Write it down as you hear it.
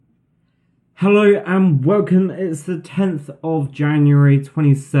Hello and welcome. It's the 10th of January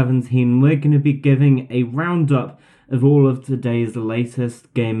 2017. We're going to be giving a roundup of all of today's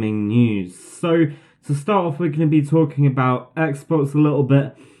latest gaming news. So, to start off, we're going to be talking about Xbox a little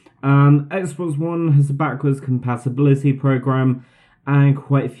bit. Xbox One has a backwards compatibility program, and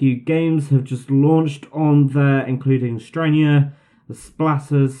quite a few games have just launched on there, including Strania, The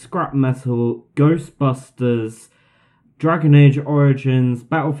Splatters, Scrap Metal, Ghostbusters, Dragon Age Origins,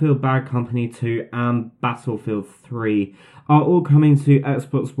 Battlefield Bad Company 2, and Battlefield 3 are all coming to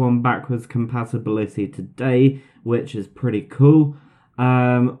Xbox One backwards compatibility today, which is pretty cool.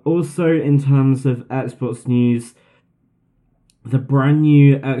 Also, in terms of Xbox news, the brand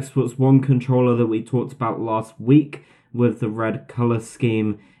new Xbox One controller that we talked about last week with the red color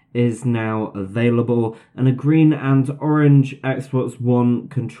scheme is now available, and a green and orange Xbox One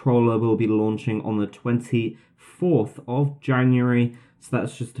controller will be launching on the 24th of January, so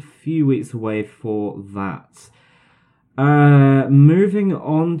that's just a few weeks away for that. Moving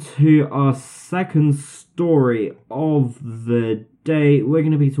on to our second story of the day, we're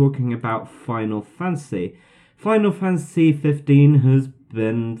going to be talking about Final Fantasy. Final Fantasy 15 has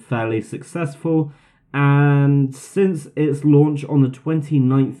been fairly successful, and since its launch on the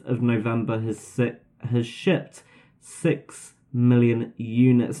 29th of November has shipped 6 million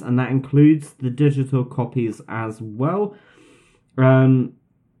units, and that includes the digital copies as well. The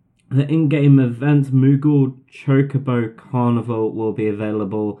in-game event Moogle Chocobo Carnival will be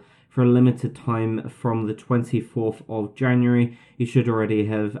available for a limited time from the 24th of January. You should already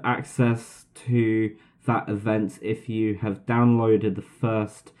have access to that event if you have downloaded the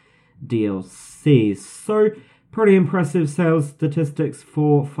first DLC. So, pretty impressive sales statistics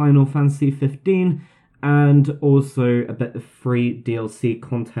for Final Fantasy 15, and also a bit of free DLC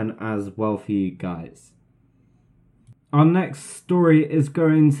content as well for you guys. Our next story is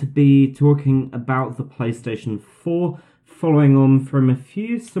going to be talking about the PlayStation 4, following on from a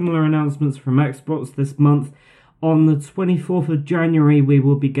few similar announcements from Xbox this month. On the 24th of January, we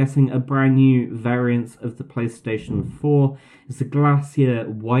will be getting a brand new variant of the PlayStation 4. It's a Glacier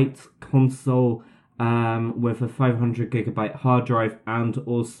White console with a 500GB hard drive and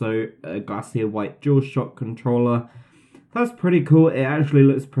also a Glacier White DualShock controller. That's pretty cool. It actually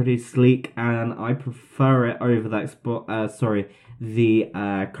looks pretty sleek, and I prefer it over the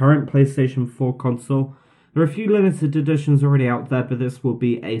current PlayStation 4 console. There are a few limited editions already out there, but this will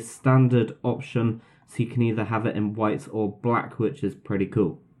be a standard option, so you can either have it in white or black, which is pretty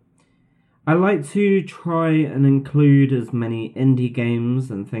cool. I like to try and include as many indie games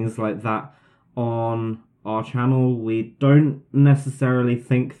and things like that on our channel. We don't necessarily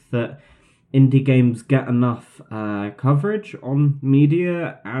think that indie games get enough coverage on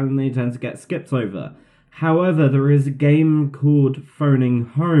media, and they tend to get skipped over. However, there is a game called Phoning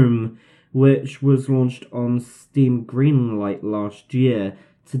Home, which was launched on Steam Greenlight last year.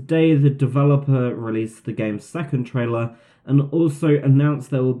 Today, the developer released the game's second trailer and also announced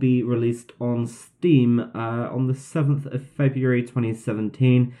that it will be released on Steam on the 7th of February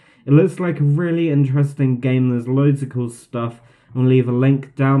 2017. It looks like a really interesting game. There's loads of cool stuff. I'll leave a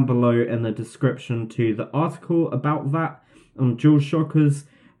link down below in the description to the article about that on DualShockers,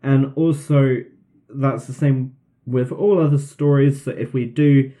 and also that's the same with all other stories, so if we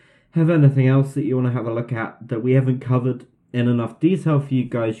do have anything else that you want to have a look at that we haven't covered in enough detail for you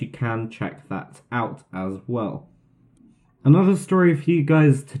guys, you can check that out as well. Another story for you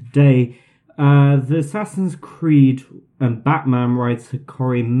guys today, the Assassin's Creed and Batman writer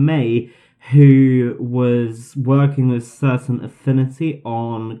Corey May, who was working with Certain Affinity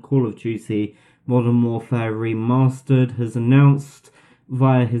on Call of Duty Modern Warfare Remastered, has announced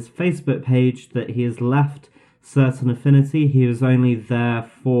via his Facebook page that he has left Certain Affinity. He was only there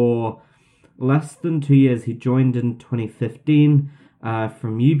for less than 2 years. He joined in 2015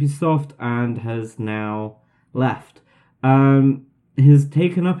 from Ubisoft and has now left. He's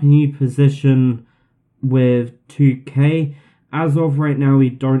taken up a new position with 2K. As of right now, we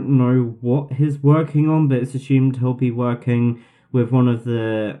don't know what he's working on, but it's assumed he'll be working with one of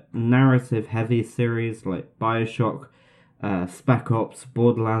the narrative-heavy series like Bioshock, Spec Ops,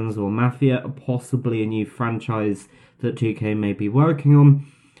 Borderlands, or Mafia, possibly a new franchise that 2K may be working on.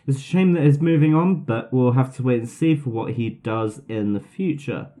 It's a shame that he's moving on, but we'll have to wait and see for what he does in the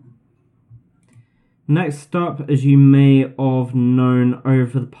future. Next up, as you may have known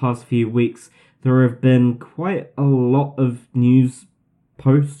over the past few weeks, there have been quite a lot of news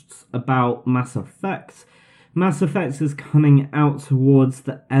posts about Mass Effect. Mass Effect is coming out towards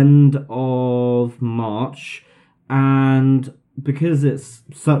the end of March, and because it's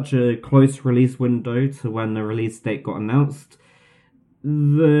such a close release window to when the release date got announced,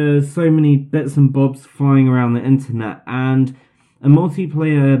 there's so many bits and bobs flying around the internet, and a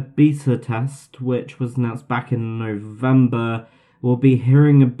multiplayer beta test, which was announced back in November, we'll be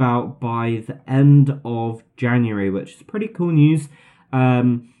hearing about by the end of January, which is pretty cool news.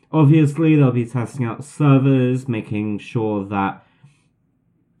 Obviously, they'll be testing out servers, making sure that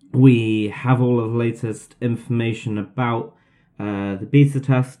we have all of the latest information about the beta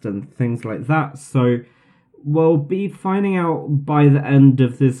test and things like that. So we'll be finding out by the end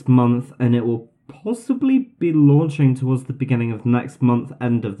of this month, and it will possibly be launching towards the beginning of next month,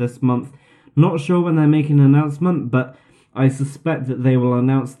 end of this month. Not sure when they're making an announcement, but I suspect that they will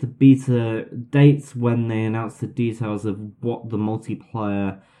announce the beta dates when they announce the details of what the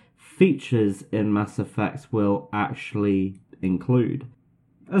multiplayer features in Mass Effect will actually include.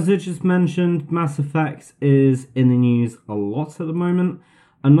 As I just mentioned, Mass Effect is in the news a lot at the moment.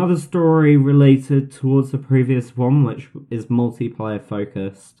 Another story related towards the previous one, which is multiplayer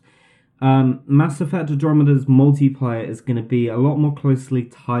focused. Mass Effect Andromeda's multiplayer is going to be a lot more closely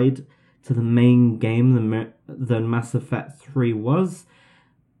tied to the main game than Mass Effect 3 was,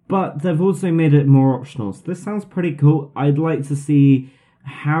 but they've also made it more optional. So this sounds pretty cool. I'd like to see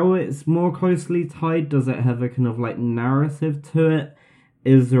how it's more closely tied. Does it have a kind of like narrative to it?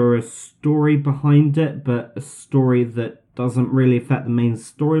 Is there a story behind it, but a story that doesn't really affect the main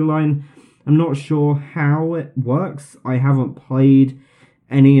storyline? I'm not sure how it works. I haven't played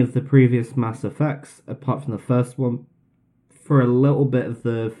any of the previous Mass Effects, apart from the first one, for a little bit of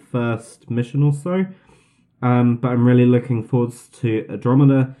the first mission or so. But I'm really looking forward to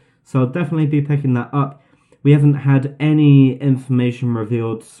Andromeda, so I'll definitely be picking that up. We haven't had any information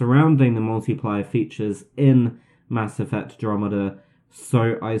revealed surrounding the multiplayer features in Mass Effect Andromeda,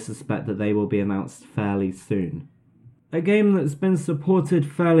 so I suspect that they will be announced fairly soon. A game that's been supported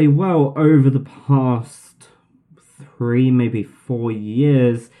fairly well over the past 3, maybe 4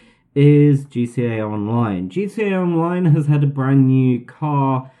 years is GTA Online. GTA Online has had a brand new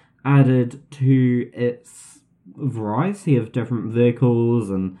car added to its variety of different vehicles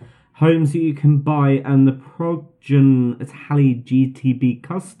and homes that you can buy, and the Progen Italy GTB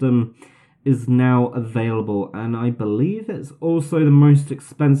Custom is now available, and I believe it's also the most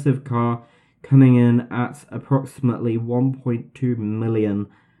expensive car, coming in at approximately 1.2 million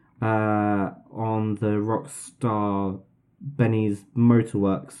on the Rockstar Benny's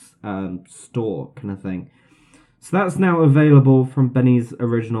Motorworks store kind of thing. So that's now available from Benny's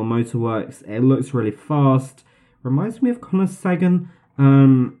Original Motorworks. It looks really fast. Reminds me of Connor Sagan.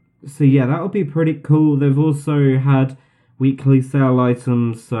 So yeah, that'll be pretty cool. They've also had weekly sale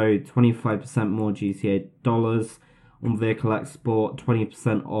items, so 25% more GTA dollars on vehicle export,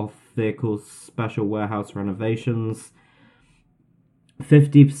 20% off vehicles special warehouse renovations,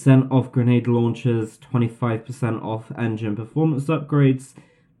 50% off grenade launchers, 25% off engine performance upgrades,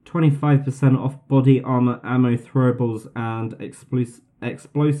 25% off body armor, ammo, throwables, and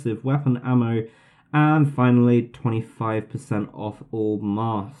explosive weapon ammo, and finally 25% off all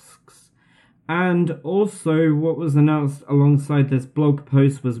masks. And also, what was announced alongside this blog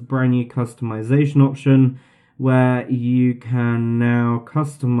post was a brand new customization option, where you can now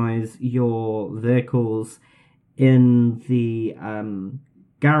customize your vehicles in the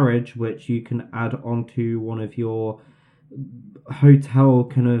garage, which you can add onto one of your hotel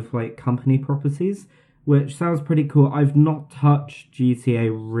kind of like company properties, which sounds pretty cool. I've not touched GTA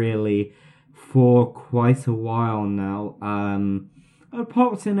really for quite a while now. I've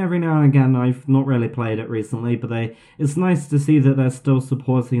popped in every now and again. I've not really played it recently, but it's nice to see that they're still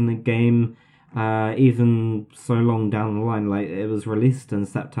supporting the game even so long down the line. Like, it was released in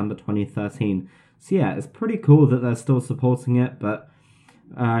September 2013. So yeah, it's pretty cool that they're still supporting it, but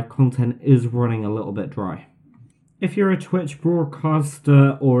content is running a little bit dry. If you're a Twitch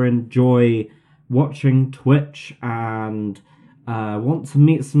broadcaster or enjoy watching Twitch and want to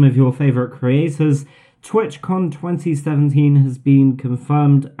meet some of your favorite creators, Twitchcon 2017 has been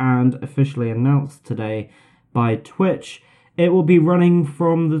confirmed and officially announced today by Twitch. It will be running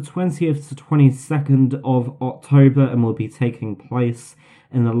from the 20th to 22nd of October and will be taking place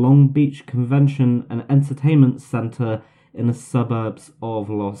in the Long Beach Convention and Entertainment Center in the suburbs of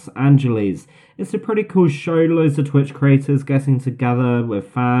Los Angeles. It's a pretty cool show, loads of Twitch creators getting together with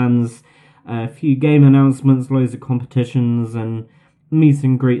fans, a few game announcements, loads of competitions, and meet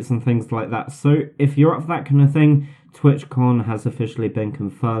and greets and things like that. So if you're up for that kind of thing, TwitchCon has officially been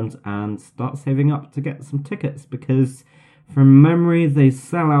confirmed, and start saving up to get some tickets, because from memory they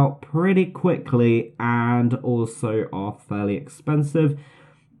sell out pretty quickly and also are fairly expensive.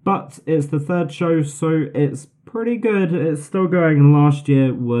 But it's the third show, so it's pretty good. It's still going, and last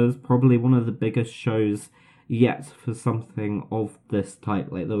year was probably one of the biggest shows yet for something of this type.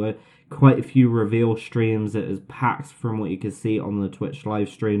 Like, there were quite a few reveal streams. It was packed from what you could see on the Twitch live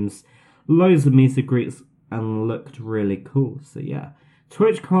streams. Loads of meet and greets and looked really cool. So yeah,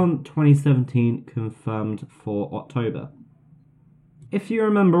 TwitchCon 2017 confirmed for October. If you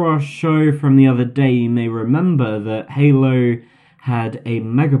remember our show from the other day, you may remember that Halo had a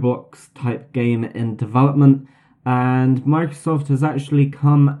Mega Bloks type game in development, and Microsoft has actually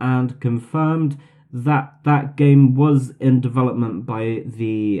come and confirmed that that game was in development by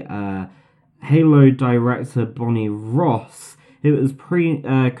the Halo director Bonnie Ross. It was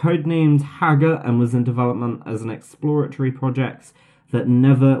codenamed Hagar and was in development as an exploratory project that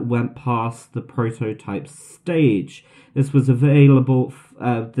never went past the prototype stage. This was available,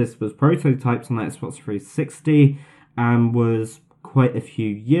 this was prototyped on Xbox 360 and was quite a few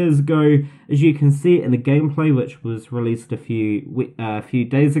years ago. As you can see in the gameplay, which was released a few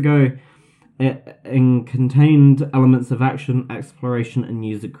days ago, it contained elements of action, exploration, and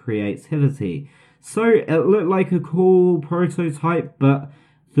user creativity. So it looked like a cool prototype, but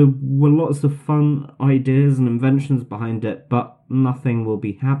there were lots of fun ideas and inventions behind it, but nothing will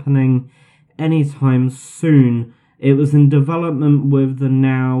be happening anytime soon. It was in development with the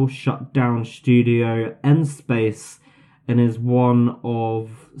now shut down studio N-Space, and is one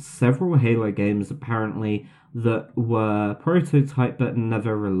of several Halo games apparently that were prototyped but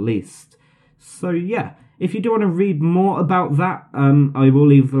never released. So yeah, if you do want to read more about that, I will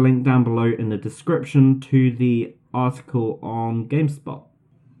leave the link down below in the description to the article on GameSpot.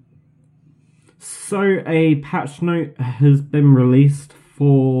 So a patch note has been released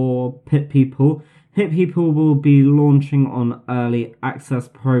for Pit People. Pit People will be launching on early access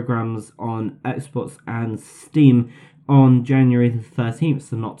programs on Xbox and Steam on January the 13th,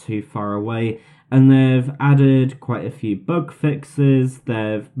 so not too far away. And they've added quite a few bug fixes,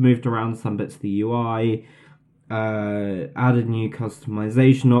 they've moved around some bits of the UI, added new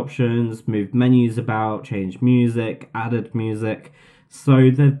customization options, moved menus about, changed music, added music. So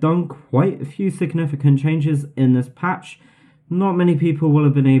they've done quite a few significant changes in this patch. Not many people will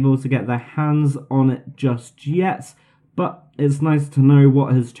have been able to get their hands on it just yet, but it's nice to know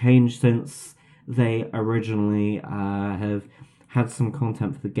what has changed since they originally have had some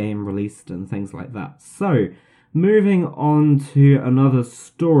content for the game released and things like that. So, moving on to another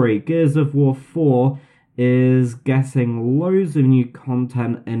story, Gears of War 4 is getting loads of new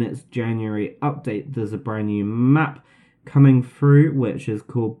content in its January update. There's a brand new map coming through, which is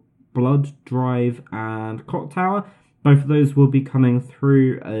called Blood Drive and Clock Tower. Both of those will be coming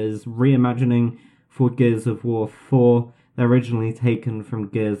through as reimagining for Gears of War 4. They're originally taken from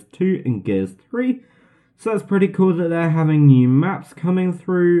Gears 2 and Gears 3. So that's pretty cool that they're having new maps coming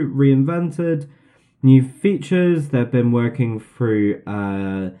through, reinvented, new features. They've been working through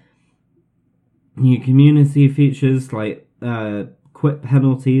new community features like quit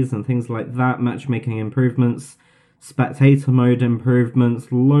penalties and things like that, matchmaking improvements, spectator mode improvements,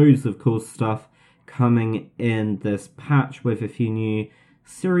 loads of cool stuff coming in this patch with a few new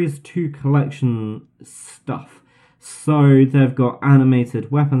Series 2 collection stuff. So they've got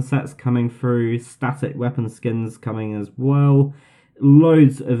animated weapon sets coming through, static weapon skins coming as well,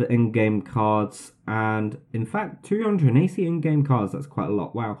 loads of in-game cards, and in fact 280 in-game cards. That's quite a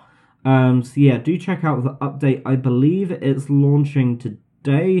lot. Wow. So yeah, do check out the update. I believe it's launching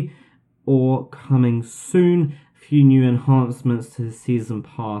today or coming soon. A few new enhancements to the season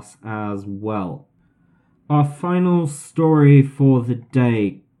pass as well. Our final story for the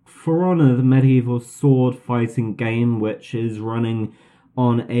day. For Honor, the medieval sword fighting game, which is running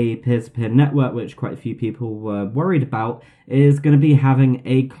on a peer-to-peer network, which quite a few people were worried about, is going to be having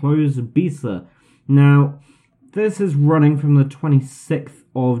a closed beta. Now, this is running from the 26th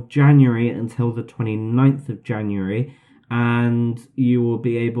of January until the 29th of January, and you will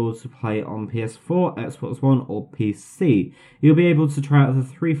be able to play on PS4, Xbox One, or PC. You'll be able to try out the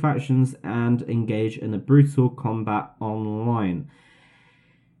 3 factions and engage in a brutal combat online.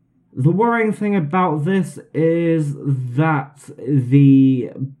 The worrying thing about this is that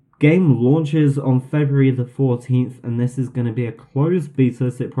the game launches on February the 14th, and this is going to be a closed beta,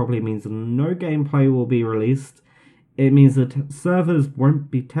 so it probably means no gameplay will be released. It means that servers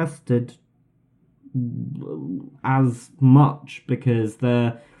won't be tested as much because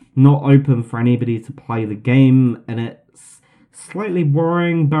they're not open for anybody to play the game, and it's slightly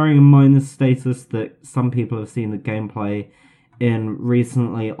worrying, bearing in mind the status that some people have seen the gameplay in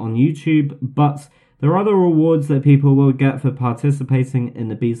recently on YouTube, but there are other rewards that people will get for participating in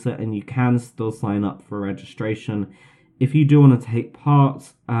the beta, and you can still sign up for registration. If you do want to take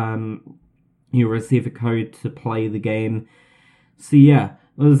part, you'll receive a code to play the game. So yeah,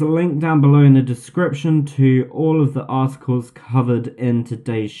 There's a link down below in the description to all of the articles covered in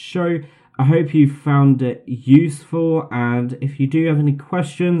today's show. I hope you found it useful, and if you do have any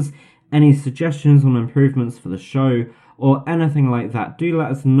questions, any suggestions on improvements for the show, or anything like that, do let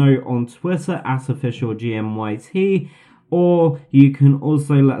us know on Twitter at officialgmyt, or you can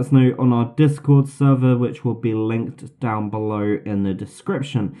also let us know on our Discord server, which will be linked down below in the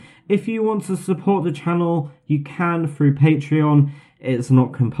description. If you want to support the channel, you can through Patreon. It's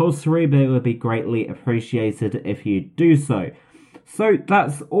not compulsory, but it would be greatly appreciated if you do so. So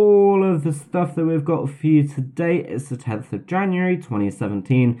that's all of the stuff that we've got for you today. It's the 10th of January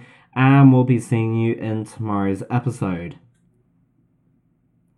 2017, and we'll be seeing you in tomorrow's episode.